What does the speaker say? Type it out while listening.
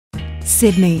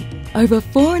Sydney, over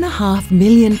 4.5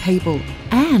 million people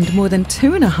and more than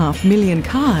 2.5 million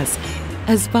cars.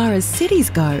 As far as cities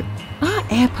go, our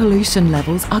air pollution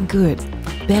levels are good,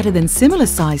 better than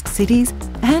similar-sized cities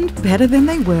and better than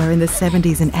they were in the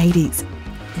 70s and 80s.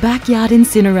 Backyard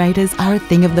incinerators are a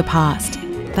thing of the past.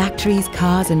 Factories,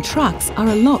 cars and trucks are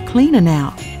a lot cleaner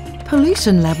now.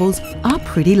 Pollution levels are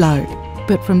pretty low,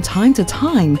 but from time to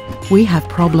time, we have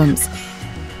problems.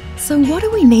 So what do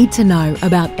we need to know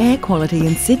about air quality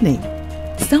in Sydney?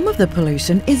 Some of the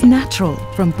pollution is natural,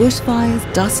 from bushfires,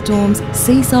 dust storms,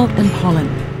 sea salt and pollen.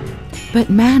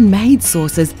 But man-made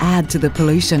sources add to the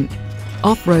pollution.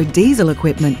 Off-road diesel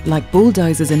equipment like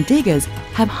bulldozers and diggers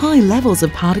have high levels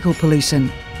of particle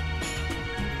pollution.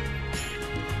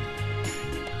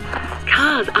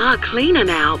 Cars are cleaner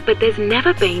now, but there's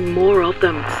never been more of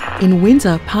them. In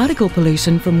winter, particle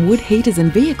pollution from wood heaters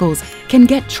and vehicles can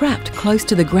get trapped close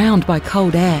to the ground by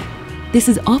cold air. This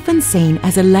is often seen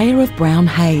as a layer of brown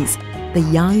haze. The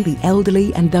young, the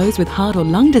elderly and those with heart or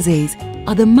lung disease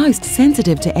are the most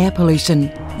sensitive to air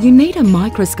pollution. You need a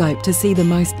microscope to see the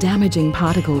most damaging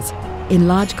particles. In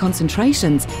large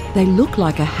concentrations, they look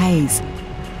like a haze.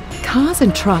 Cars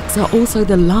and trucks are also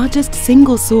the largest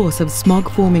single source of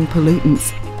smog-forming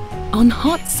pollutants. On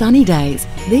hot, sunny days,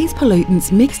 these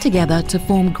pollutants mix together to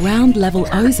form ground-level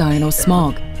ozone or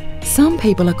smog. Some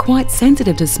people are quite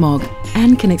sensitive to smog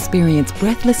and can experience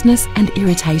breathlessness and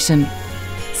irritation.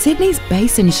 Sydney's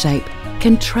basin shape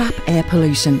can trap air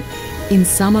pollution. In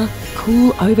summer,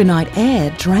 cool overnight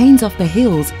air drains off the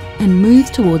hills and moves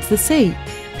towards the sea,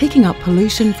 picking up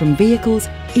pollution from vehicles,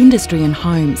 industry and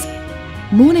homes.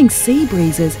 Morning sea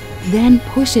breezes then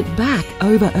push it back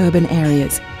over urban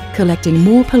areas, collecting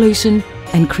more pollution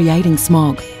and creating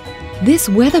smog. This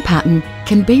weather pattern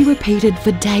can be repeated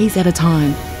for days at a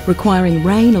time, requiring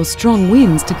rain or strong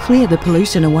winds to clear the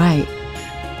pollution away.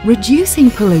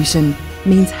 Reducing pollution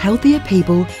means healthier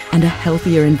people and a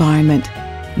healthier environment.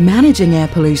 Managing air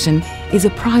pollution is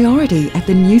a priority at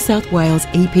the New South Wales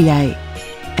EPA.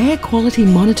 Air quality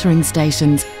monitoring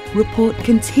stations report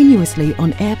continuously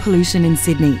on air pollution in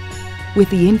Sydney, with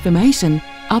the information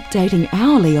updating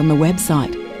hourly on the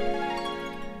website.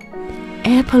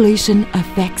 Air pollution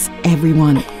affects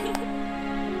everyone.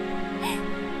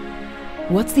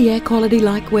 What's the air quality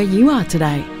like where you are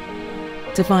today?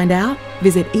 To find out,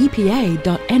 visit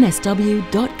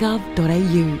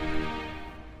epa.nsw.gov.au.